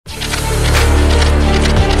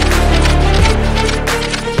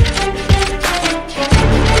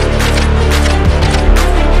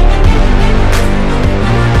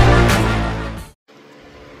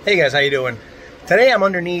Hey guys, how you doing? Today I'm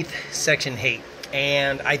underneath Section H8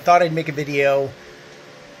 and I thought I'd make a video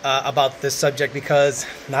about this subject because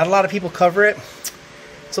not a lot of people cover it.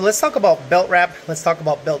 So let's talk about belt wrap, let's talk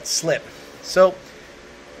about belt slip. So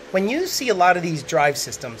when you see a lot of these drive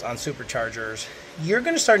systems on superchargers, you're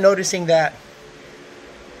going to start noticing that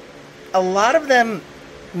a lot of them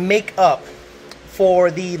make up for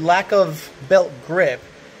the lack of belt grip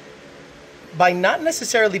by not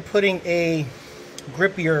necessarily putting a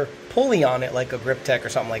grippier pulley on it like a grip tech or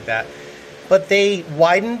something like that, but they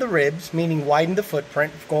widen the ribs, meaning widen the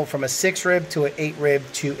footprint, going from a 6 rib to an 8 rib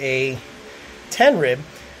to a 10 rib.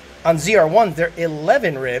 On ZR1s they're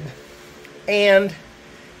 11 rib, and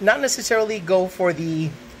not necessarily go for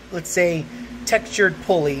the, let's say, textured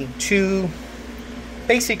pulley to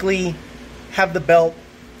basically have the belt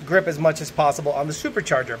grip as much as possible on the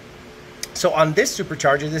supercharger. So on this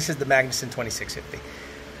supercharger, this is the Magnuson 2650.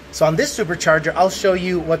 So on this supercharger, I'll show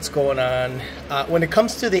you what's going on when it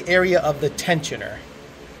comes to the area of the tensioner.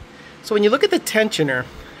 So when you look at the tensioner,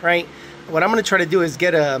 right, what I'm going to try to do is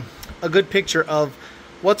get a good picture of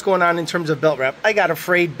what's going on in terms of belt wrap. I got a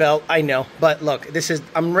frayed belt, I know, but look,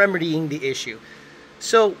 I'm remedying the issue.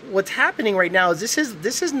 So what's happening right now is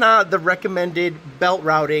this is not the recommended belt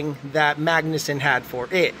routing that Magnuson had for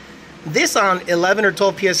it. This on 11 or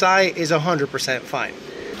 12 PSI is 100% fine.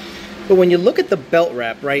 But when you look at the belt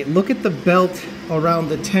wrap, right, look at the belt around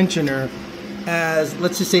the tensioner as,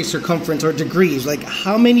 let's just say, circumference or degrees. Like,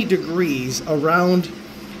 how many degrees around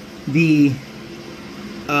the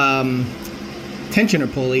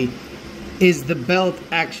tensioner pulley is the belt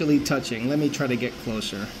actually touching? Let me try to get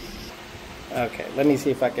closer. Okay, let me see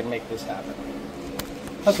if I can make this happen.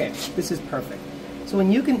 Okay, this is perfect. So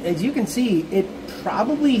when you can, as you can see, it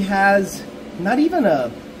probably has not even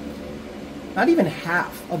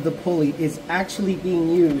half of the pulley is actually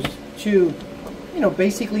being used to,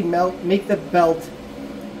 basically make the belt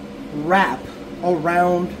wrap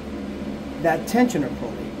around that tensioner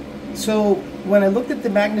pulley. So when I looked at the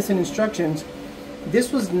Magnuson instructions,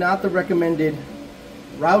 this was not the recommended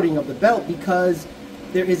routing of the belt because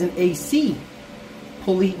there is an AC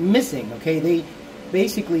pulley missing. Okay, they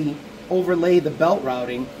basically overlay the belt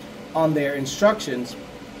routing on their instructions,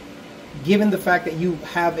 given the fact that you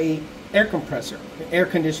have a air compressor, an air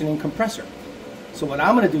conditioning compressor. So what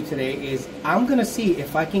I'm going to do today is I'm going to see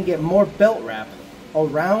if I can get more belt wrap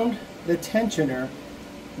around the tensioner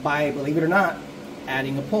by, believe it or not,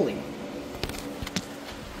 adding a pulley.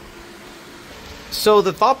 So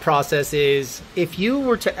the thought process is, if you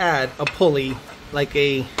were to add a pulley like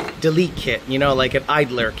a delete kit, like an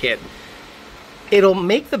idler kit, it'll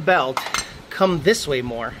make the belt come this way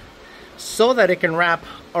more so that it can wrap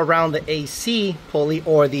around the AC pulley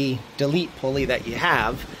or the delete pulley that you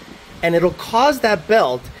have, and it'll cause that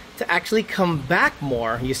belt to actually come back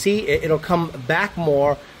more. You see, it'll come back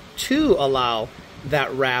more to allow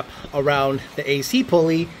that wrap around the AC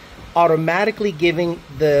pulley, automatically giving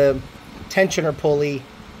the tensioner pulley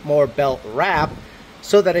more belt wrap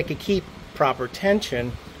so that it could keep proper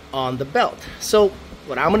tension on the belt. So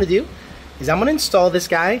what I'm going to do is I'm going to install this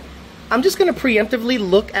guy. I'm just going to preemptively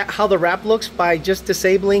look at how the wrap looks by just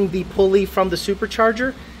disabling the pulley from the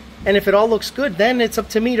supercharger, and if it all looks good, then it's up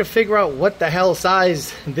to me to figure out what the hell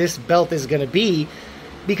size this belt is going to be,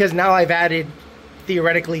 because now I've added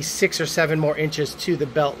theoretically 6 or 7 more inches to the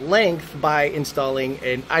belt length by installing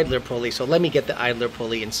an idler pulley. So let me get the idler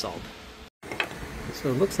pulley installed. So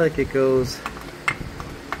it looks like it goes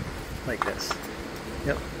like this.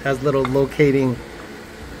 Yep, has little locating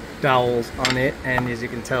dowels on it, and as you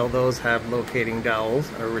can tell, those have locating dowels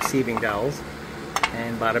or receiving dowels,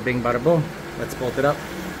 and bada bing bada boom. Let's bolt it up.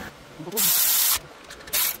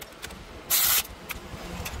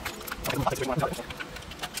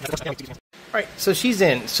 Alright, so she's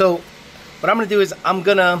in. So what I'm going to do is I'm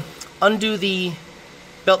going to undo the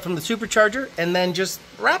belt from the supercharger and then just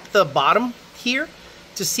wrap the bottom here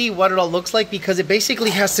to see what it all looks like, because it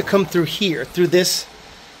basically has to come through here, through this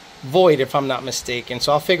void, if I'm not mistaken.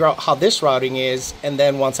 So I'll figure out how this routing is, and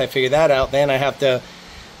then once I figure that out, then I have to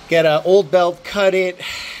get an old belt, cut it,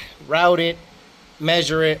 route it,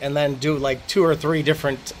 measure it, and then do like 2 or 3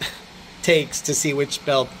 different takes to see which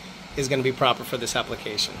belt is going to be proper for this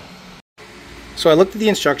application. So I looked at the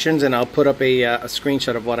instructions, and I'll put up a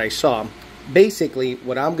screenshot of what I saw. Basically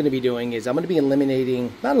what I'm going to be doing is I'm going to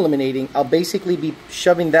be I'll basically be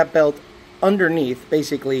shoving that belt underneath,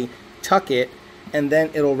 basically tuck it, and then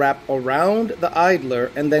it'll wrap around the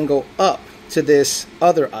idler and then go up to this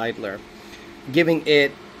other idler, giving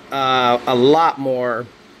it a lot more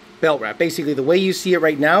belt wrap. Basically the way you see it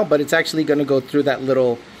right now, but it's actually going to go through that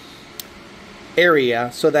little area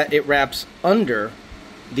so that it wraps under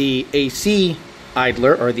the AC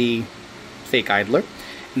idler, or the fake idler,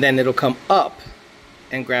 and then it'll come up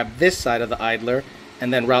and grab this side of the idler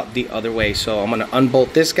and then route the other way. So I'm gonna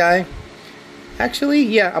unbolt this guy. Actually,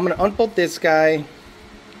 yeah, I'm gonna unbolt this guy.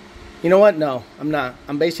 You know what? No, I'm not.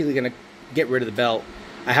 I'm basically gonna get rid of the belt.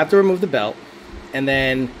 I have to remove the belt, and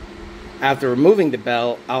then after removing the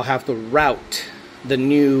belt, I'll have to route the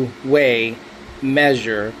new way,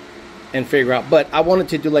 measure, and figure out. But I wanted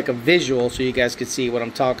to do like a visual so you guys could see what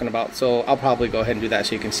I'm talking about. So I'll probably go ahead and do that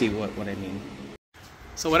so you can see what I mean.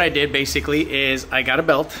 So what I did basically is I got a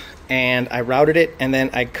belt and I routed it, and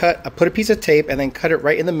then I put a piece of tape and then cut it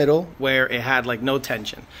right in the middle where it had like no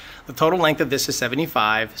tension. The total length of this is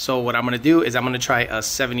 75. So what I'm gonna do is I'm gonna try a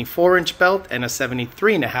 74-inch belt and a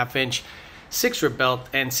 73.5-inch 6-rib belt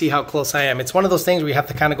and see how close I am. It's one of those things where you have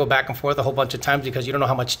to kind of go back and forth a whole bunch of times because you don't know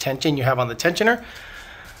how much tension you have on the tensioner.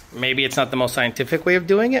 Maybe it's not the most scientific way of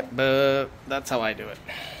doing it, but that's how I do it.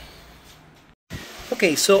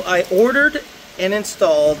 Okay, so I ordered and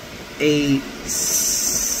installed a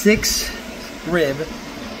 6-rib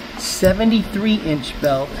 73-inch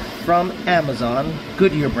belt from Amazon,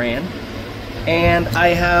 Goodyear brand, and I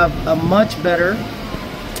have a much better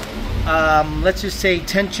let's just say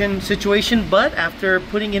tension situation. But after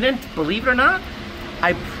putting it in, believe it or not,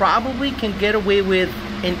 I probably can get away with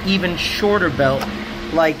an even shorter belt,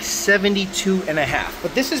 like 72.5.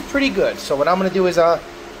 But this is pretty good. So what I'm gonna do is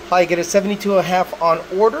probably get a 72.5 on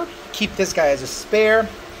order, keep this guy as a spare,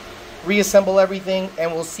 reassemble everything,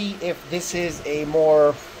 and we'll see if this is a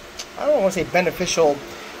more, I don't want to say beneficial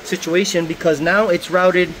situation, because now it's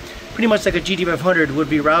routed pretty much like a GT500 would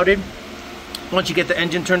be routed. Once you get the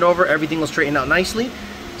engine turned over, everything will straighten out nicely.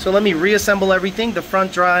 So let me reassemble everything, the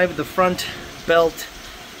front drive, the front belt,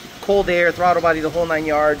 cold air, throttle body, the whole 9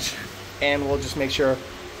 yards, and we'll just make sure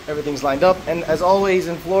everything's lined up. And as always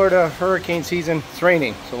in Florida, hurricane season, it's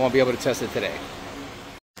raining, so I won't be able to test it today.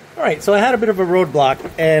 All right, so I had a bit of a roadblock,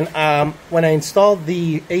 and when I installed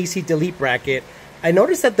the AC delete bracket, I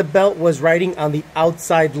noticed that the belt was riding on the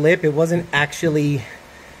outside lip. It wasn't actually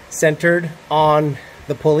centered on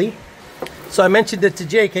the pulley. So I mentioned it to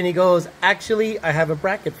Jake, and he goes, actually, I have a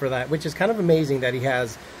bracket for that, which is kind of amazing that he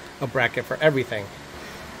has a bracket for everything.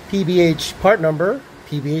 PBH part number,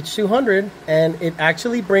 PBH200, and it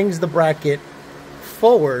actually brings the bracket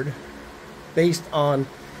forward based on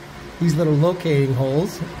these little locating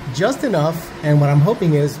holes, just enough. And what I'm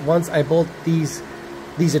hoping is once I bolt these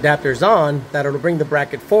adapters on, that it'll bring the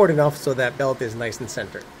bracket forward enough so that belt is nice and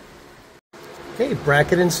centered. Okay,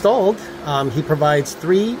 bracket installed. He provides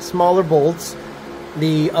 3 smaller bolts.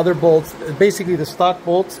 The other bolts, basically the stock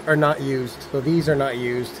bolts, are not used. So these are not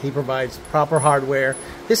used. He provides proper hardware.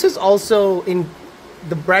 This is also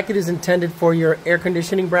the bracket is intended for your air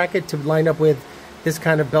conditioning bracket to line up with this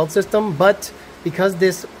kind of belt system. But because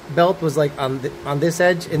this belt was like on this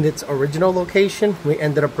edge in its original location, we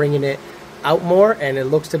ended up bringing it out more, and it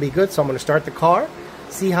looks to be good. So I'm going to start the car,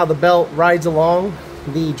 see how the belt rides along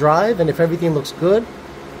the drive, and if everything looks good,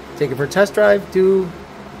 take it for a test drive. I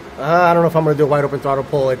don't know if I'm going to do a wide open throttle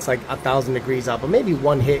pull. It's like 1,000 degrees out, but maybe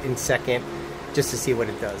one hit in second just to see what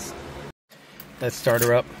it does. Let's start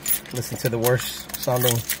her up. Listen to the worst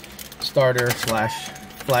sounding starter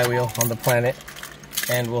 / flywheel on the planet,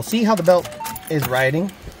 and we'll see how the belt is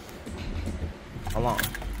riding along.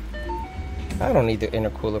 I don't need the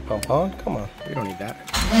intercooler pump on. Come on, we don't need that.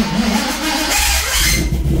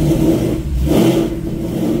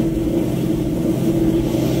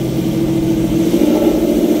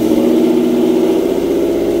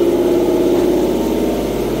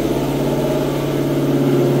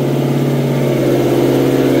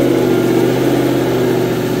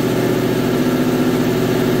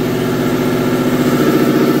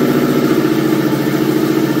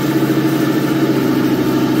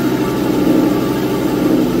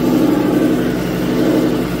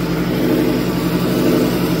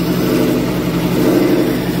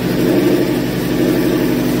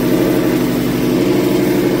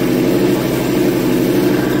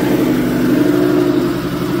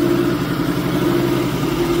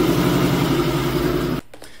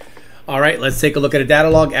 Alright, let's take a look at a data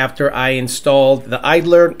log after I installed the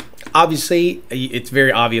idler. Obviously, it's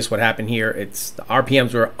very obvious what happened here. The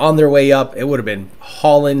RPMs were on their way up. It would have been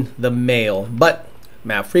hauling the mail. But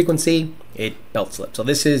MAF frequency, it belt slipped. So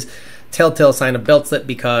this is telltale sign of belt slip,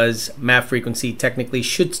 because MAF frequency technically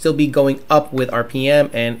should still be going up with RPM,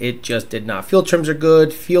 and it just did not. Fuel trims are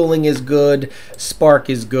good, fueling is good, spark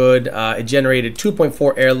is good. It generated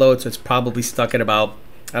 2.4 air load, so it's probably stuck at about,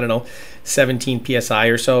 I don't know, 17 PSI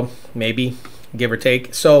or so, maybe, give or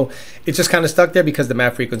take. So it's just kind of stuck there because the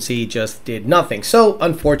MAF frequency just did nothing. So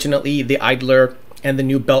unfortunately, the idler and the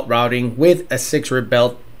new belt routing with a 6-rib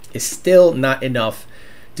belt is still not enough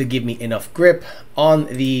to give me enough grip on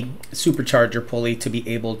the supercharger pulley to be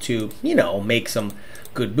able to, you know, make some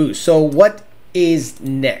good boost. So what is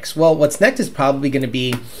next? Well, what's next is probably going to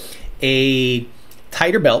be a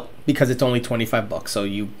tighter belt, because it's only 25 bucks. So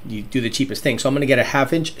you do the cheapest thing. So I'm going to get a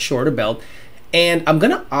 1/2 inch shorter belt, and I'm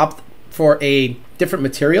going to opt for a different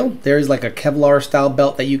material. There's like a Kevlar style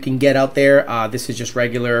belt that you can get out there. This is just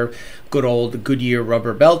regular good old Goodyear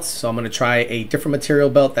rubber belts. So I'm going to try a different material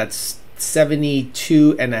belt that's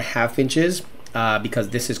 72.5 inches, because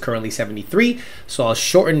this is currently 73. So I'll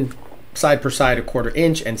shorten side per side a 1/4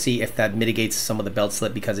 inch and see if that mitigates some of the belt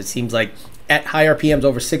slip, because it seems like at high RPMs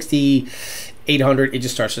over 60, 800, it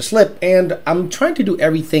just starts to slip. And I'm trying to do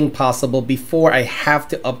everything possible before I have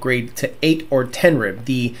to upgrade to 8 or 10 rib.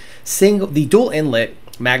 The dual inlet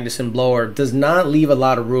Magnuson blower does not leave a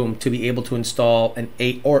lot of room to be able to install an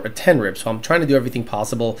 8 or a 10 rib. So I'm trying to do everything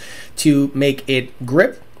possible to make it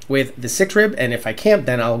grip with the 6 rib. And if I can't,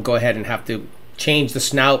 then I'll go ahead and have to change the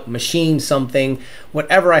snout, machine something,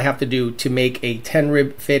 whatever I have to do to make a 10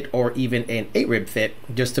 rib fit or even an 8 rib fit,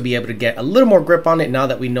 just to be able to get a little more grip on it now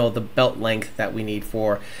that we know the belt length that we need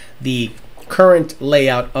for the current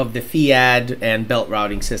layout of the Fiat and belt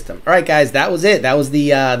routing system. All right, guys, that was it. That was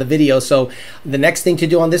the video. So the next thing to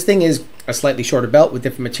do on this thing is a slightly shorter belt with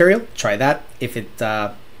different material. Try that. If it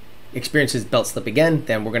experiences belt slip again,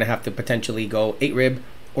 then we're going to have to potentially go 8 rib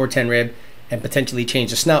or 10 rib, and potentially change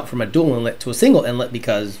the snout from a dual inlet to a single inlet,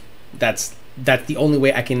 because that's the only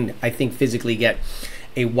way I think physically get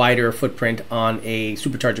a wider footprint on a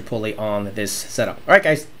supercharger pulley on this setup. All right,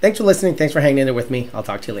 guys, thanks for listening. Thanks for hanging in there with me. I'll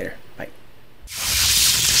talk to you later.